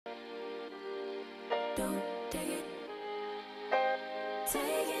don't take it. Take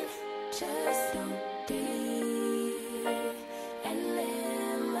it, just don't take it. And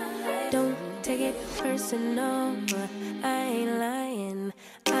live my life. Don't take it personal. I ain't lying.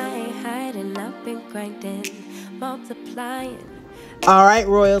 I ain't hiding. I've been grinding, multiplying. All right,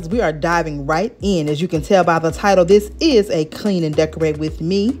 Royals, we are diving right in. As you can tell by the title, this is a Clean and Decorate with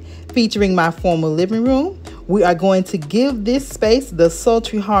me, featuring my formal living room. We are going to give this space the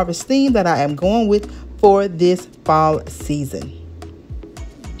sultry harvest theme that I am going with for this fall season.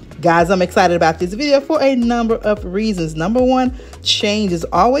 Guys, I'm excited about this video for a number of reasons. Number one, change is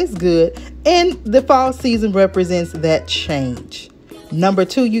always good, and the fall season represents that change. Number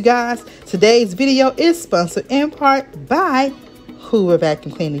two, you guys, today's video is sponsored in part by Hoover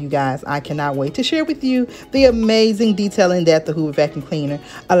Vacuum Cleaner. You guys, I cannot wait to share with you the amazing detailing that the Hoover Vacuum Cleaner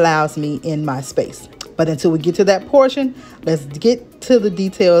allows me in my space. But until we get to that portion, let's get to the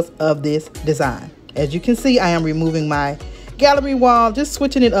details of this design. As you can see, I am removing my gallery wall, just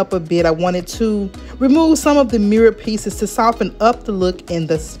switching it up a bit. I wanted to remove some of the mirror pieces to soften up the look in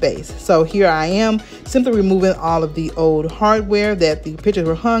the space. So here I am, simply removing all of the old hardware that the pictures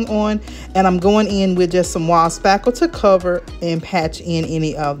were hung on, and I'm going in with just some wall spackle to cover and patch in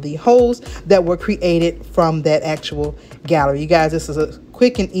any of the holes that were created from that actual gallery. You guys, this is a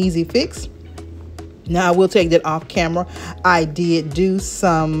quick and easy fix. Now I will take that off camera. I did do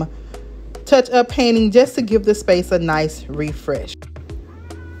some touch-up painting just to give the space a nice refresh.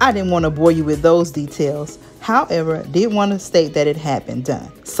 I didn't want to bore you with those details. However, did want to state that it had been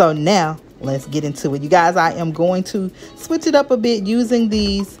done. So now let's get into it. You guys, I am going to switch it up a bit using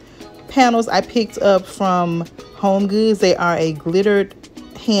these panels I picked up from Home Goods. They are a glittered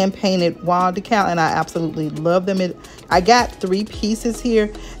hand-painted wall decal, and I absolutely love them. I got 3 pieces here,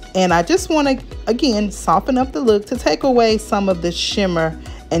 and I just want to, again, soften up the look to take away some of the shimmer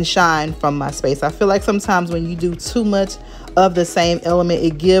and shine from my space. I feel like sometimes when you do too much of the same element,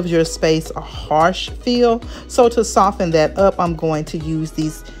 it gives your space a harsh feel. So to soften that up, I'm going to use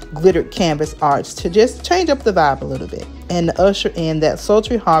these glittered canvas arts to just change up the vibe a little bit and usher in that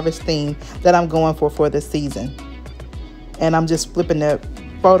sultry harvest theme that I'm going for the season. And I'm just flipping the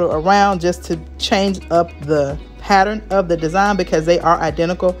photo around just to change up the pattern of the design because they are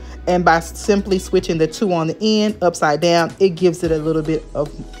identical, and by simply switching the 2 on the end upside down, it gives it a little bit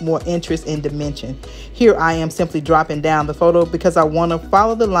of more interest and dimension. Here I am simply dropping down the photo because I want to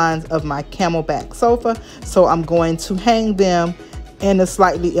follow the lines of my camelback sofa, so I'm going to hang them in a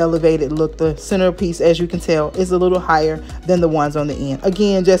slightly elevated look. The centerpiece, as you can tell, is a little higher than the ones on the end.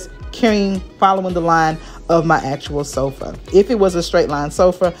 Again, just following the line of my actual sofa. If it was a straight line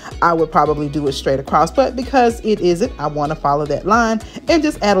sofa, I would probably do it straight across, but because it isn't, I want to follow that line and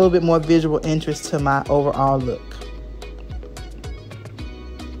just add a little bit more visual interest to my overall look.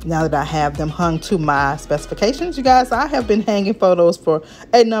 Now that I have them hung to my specifications, you guys, I have been hanging photos for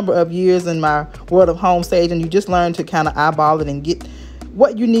a number of years in my World of Home stage, and you just learn to kind of eyeball it and get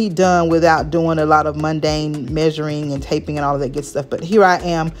what you need done without doing a lot of mundane measuring and taping and all of that good stuff. But here I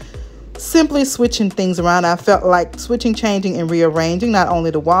am, simply switching things around. I felt like switching, changing, and rearranging not only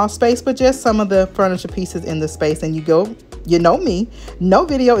the wall space, but just some of the furniture pieces in the space. And you know me, no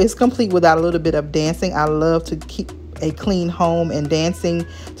video is complete without a little bit of dancing. I love to keep a clean home, and dancing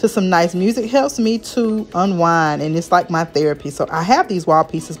to some nice music helps me to unwind, and it's like my therapy. So I have these wall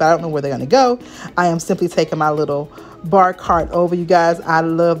pieces, but I don't know where they're going to go. I am simply taking my little bar cart over. You guys, I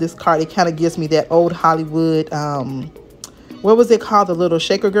love this cart. It kind of gives me that old Hollywood, what was it called? The little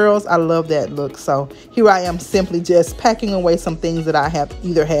shaker girls. I love that look. So here I am simply just packing away some things that I have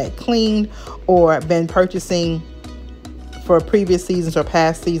either had cleaned or been purchasing for previous seasons or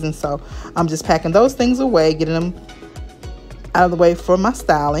past seasons. So I'm just packing those things away, getting them out of the way for my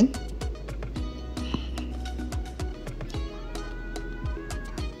styling.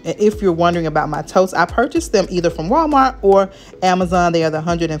 And if you're wondering about my totes, I purchased them either from Walmart or Amazon. They are the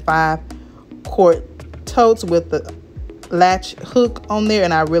 105 quart totes with the latch hook on there,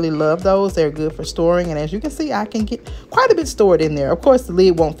 and I really love those. They're good for storing, and as you can see, I can get quite a bit stored in there. Of course, the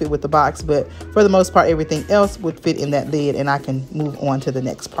lid won't fit with the box, but for the most part, everything else would fit in that lid, and I can move on to the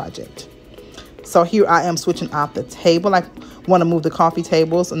next project. So here I am switching off the table. I want to move the coffee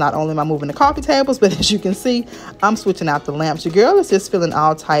tables. Not only am I moving the coffee tables, but as you can see, I'm switching out the lamps. Your girl is just feeling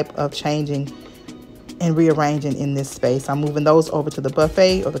all type of changing and rearranging in this space. I'm moving those over to the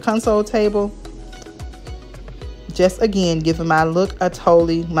buffet or the console table. Just again, giving my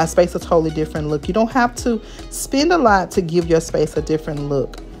space a totally different look. You don't have to spend a lot to give your space a different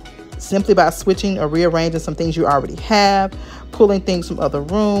look. Simply by switching or rearranging some things you already have, pulling things from other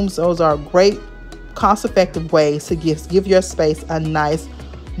rooms. Those are great cost-effective ways to give your space a nice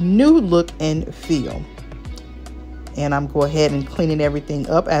new look and feel. And I'm going ahead and cleaning everything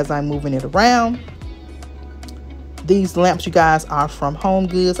up as I'm moving it around. These lamps, you guys, are from Home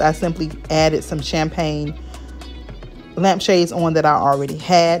Goods. I simply added some champagne lampshades on that I already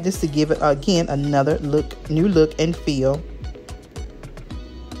had, just to give it, again, another look, new look and feel.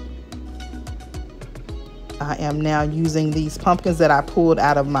 I am now using these pumpkins that I pulled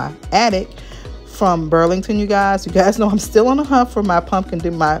out of my attic from Burlington, you guys. You guys know I'm still on the hunt for my pumpkin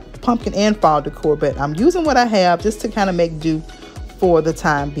and fall decor, but I'm using what I have just to kind of make do for the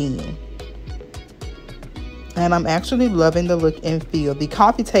time being. And I'm actually loving the look and feel. The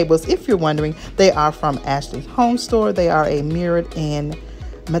coffee tables, if you're wondering, they are from Ashley's Home Store. They are a mirrored and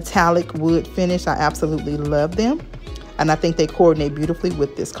metallic wood finish. I absolutely love them. And I think they coordinate beautifully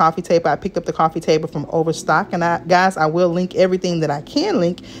with this coffee table. I picked up the coffee table from Overstock. And guys, I will link everything that I can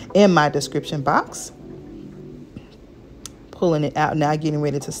link in my description box. Pulling it out now, getting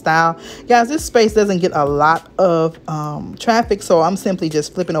ready to style. Guys, this space doesn't get a lot of traffic, so I'm simply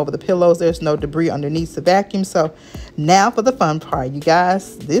just flipping over the pillows. There's no debris underneath the vacuum. So now for the fun part, you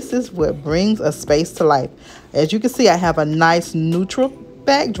guys. This is what brings a space to life. As you can see, I have a nice neutral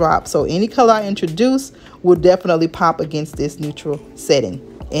backdrop, so any color I introduce will definitely pop against this neutral setting.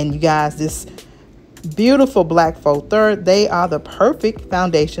 And you guys, this beautiful black faux fur, they are the perfect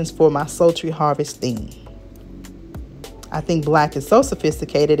foundations for my Sultry Harvest theme. I think black is so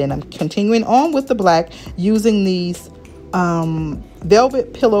sophisticated, and I'm continuing on with the black using these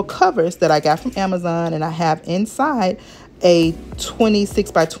velvet pillow covers that I got from Amazon, and I have inside a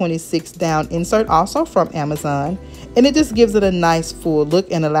 26 by 26 down insert also from Amazon, and it just gives it a nice full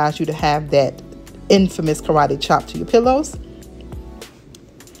look and allows you to have that infamous karate chop to your pillows.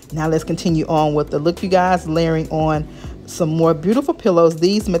 Now let's continue on with the look, you guys, layering on some more beautiful pillows.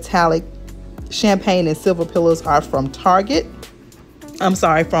 These metallic champagne and silver pillows are from Target. I'm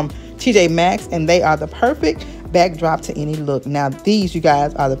sorry, from TJ Maxx, and they are the perfect backdrop to any look. Now these, you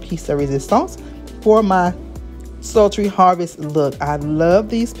guys, are the piece de resistance for my Sultry Harvest look. I love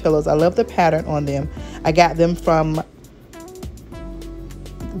these pillows. I love the pattern on them. I got them from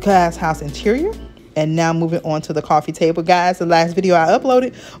Glass House Interior. And now moving on to the coffee table, guys. The last video I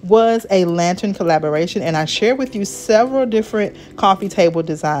uploaded was a lantern collaboration, and I shared with you several different coffee table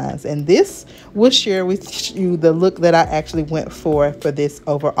designs, and this will share with you the look that I actually went for this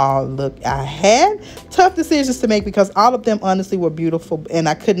overall look. I had tough decisions to make because all of them honestly were beautiful, and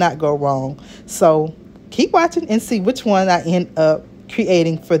I could not go wrong. So keep watching and see which one I end up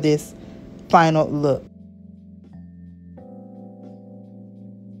creating for this final look.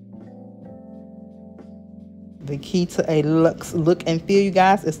 The key to a luxe look and feel, you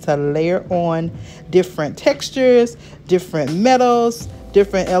guys, is to layer on different textures, different metals,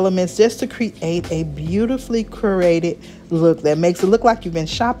 different elements, just to create a beautifully curated look that makes it look like you've been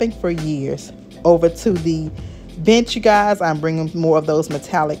shopping for years. Over to the bench, you guys, I'm bringing more of those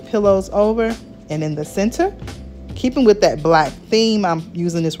metallic pillows over, and in the center, keeping with that black theme, I'm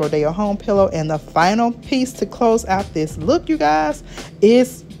using this Rodeo home pillow. And the final piece to close out this look, you guys,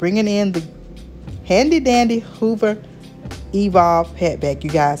 is bringing in the handy dandy Hoover Evolve pet vac. You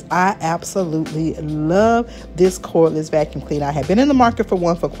guys, I absolutely love this cordless vacuum cleaner. I have been in the market for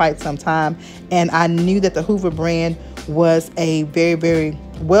one for quite some time, and I knew that the Hoover brand was a very, very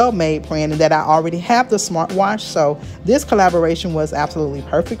well-made brand, and that I already have the smartwatch, so this collaboration was absolutely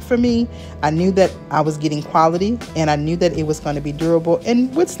perfect for me. I knew that I was getting quality, and I knew that it was going to be durable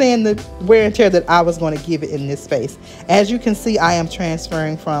and withstand the wear and tear that I was going to give it in this space. As you can see, I am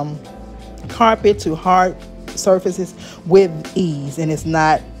transferring from carpet to hard surfaces with ease, and it's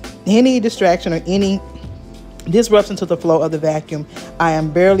not any distraction or any disruption to the flow of the vacuum. I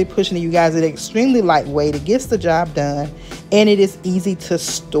am barely pushing it, you guys. It's extremely lightweight. It gets the job done, and it is easy to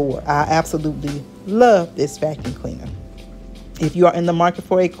store. I absolutely love this vacuum cleaner. If you are in the market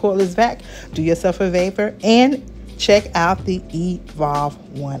for a cordless vac, do yourself a favor and check out the Evolve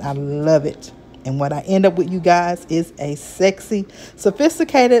one. I love it. And what I end up with, you guys, is a sexy,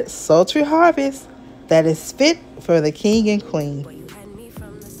 sophisticated Sultry Harvest that is fit for the king and queen.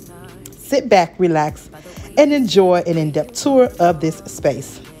 Sit back, relax, and enjoy an in-depth tour of this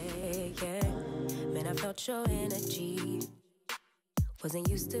space. Man, I felt your energy. Wasn't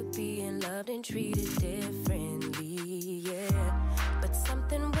used to being loved and treated differently, yeah. But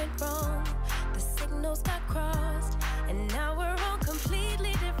something went wrong. The signals got crossed, and now we're on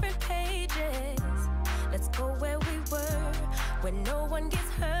completely different pages. Let's go where we were, where no one gets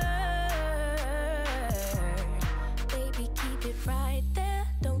hurt. Baby, keep it right there.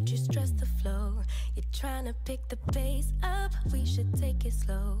 Don't you stress the flow. You're trying to pick the pace up. We should take it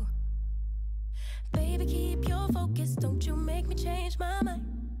slow. Baby, keep your focus, don't you make me change my mind.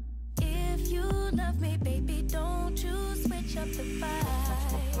 If you love me, baby, don't you switch up the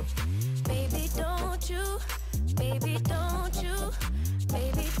vibe. Baby, don't you, baby, don't you,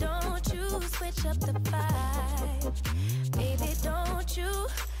 baby, don't you switch up the vibe. Baby, don't you,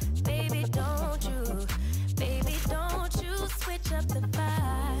 baby, don't you, baby, don't you switch up the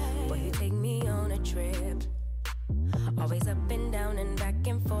vibe. Boy, you take me on a trip, always up and down and back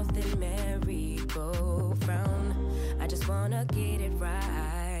and forth in merry-go-round. I just wanna get it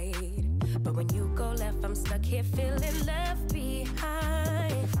right, but when you go left, I'm stuck here feeling left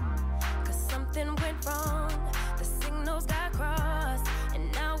behind. Cause something went wrong, the signals got crossed,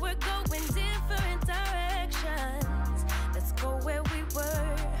 and now we're going different directions. Let's go where we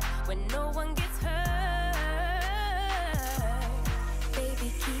were, when no one gets hurt.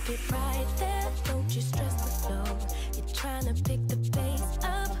 Baby, keep it right there, don't you stress the flow. You're trying to pick the pace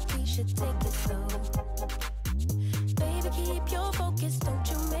up, we should take it slow. Baby, keep your focus, don't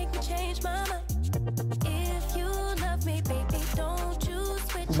you make me change my mind. If you love me, baby, don't you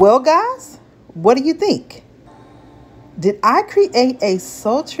switch. Well, guys, what do you think? Did I create a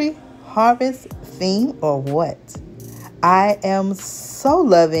sultry harvest theme or what? I am so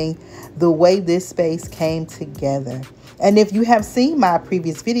loving the way this space came together. And if you have seen my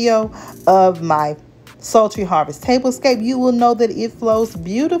previous video of my sultry harvest tablescape, you will know that it flows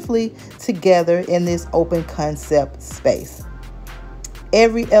beautifully together in this open concept space.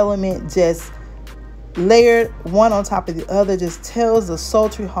 Every element just layered one on top of the other just tells the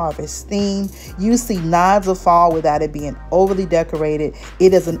sultry harvest theme. You see nods of fall without it being overly decorated.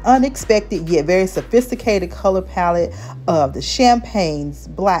 It is an unexpected yet very sophisticated color palette of the champagnes,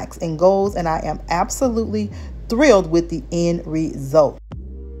 blacks, and golds, and I am absolutely thrilled with the end result.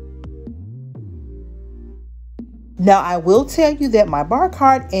 Now, I will tell you that my bar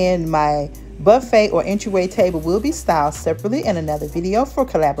cart and my buffet or entryway table will be styled separately in another video for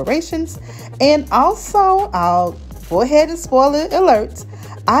collaborations. And also, I'll go ahead and spoiler alert,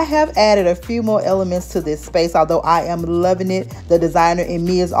 I have added a few more elements to this space. Although I am loving it, the designer in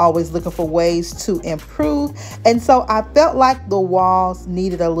me is always looking for ways to improve. And so I felt like the walls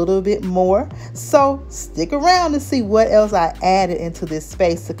needed a little bit more. So stick around to see what else I added into this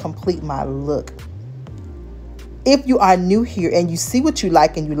space to complete my look. If you are new here and you see what you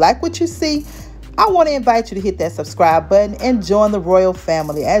like and you like what you see, I want to invite you to hit that subscribe button and join the Royal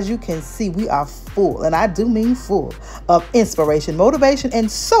family. As you can see, we are full, and I do mean full, of inspiration, motivation, and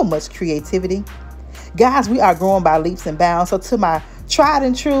so much creativity. Guys, we are growing by leaps and bounds. So to my tried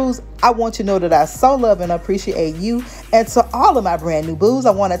and trues, I want you to know that I so love and appreciate you. And to all of my brand new boos,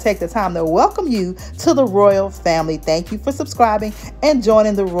 I want to take the time to welcome you to the Royal family. Thank you for subscribing and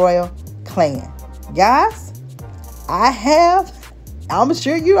joining the Royal clan. Guys, I'm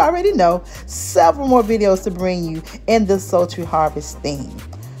sure you already know, several more videos to bring you in the sultry harvest theme.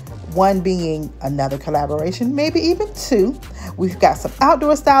 One being another collaboration, maybe even two. We've got some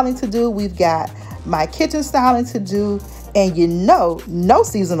outdoor styling to do. We've got my kitchen styling to do. And you know, no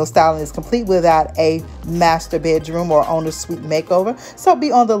seasonal styling is complete without a master bedroom or owner suite makeover. So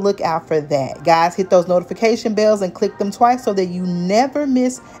be on the lookout for that. Guys, hit those notification bells and click them twice so that you never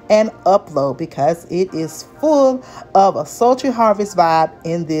miss an upload, because it is full of a sultry harvest vibe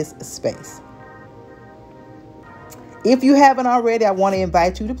in this space. If you haven't already, I want to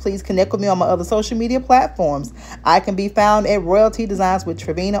invite you to please connect with me on my other social media platforms. I can be found at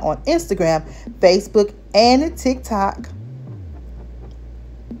RoyalTDesignswithTravina on Instagram, Facebook, and TikTok.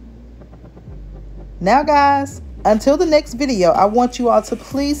 Now, guys, until the next video, I want you all to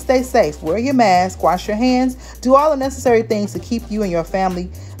please stay safe. Wear your mask, wash your hands, do all the necessary things to keep you and your family,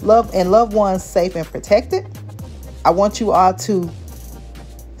 loved ones safe and protected. I want you all to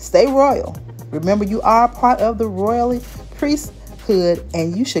stay royal. Remember, you are part of the royal priesthood,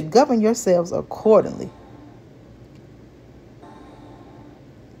 and you should govern yourselves accordingly.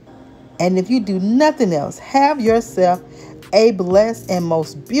 And if you do nothing else, have yourself a blessed and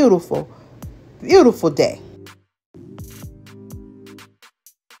most beautiful day.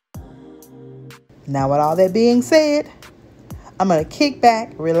 Now, with all that being said, I'm going to kick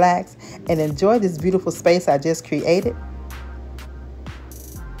back, relax, and enjoy this beautiful space I just created.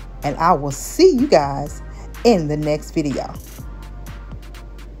 And I will see you guys in the next video.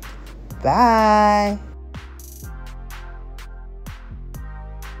 Bye.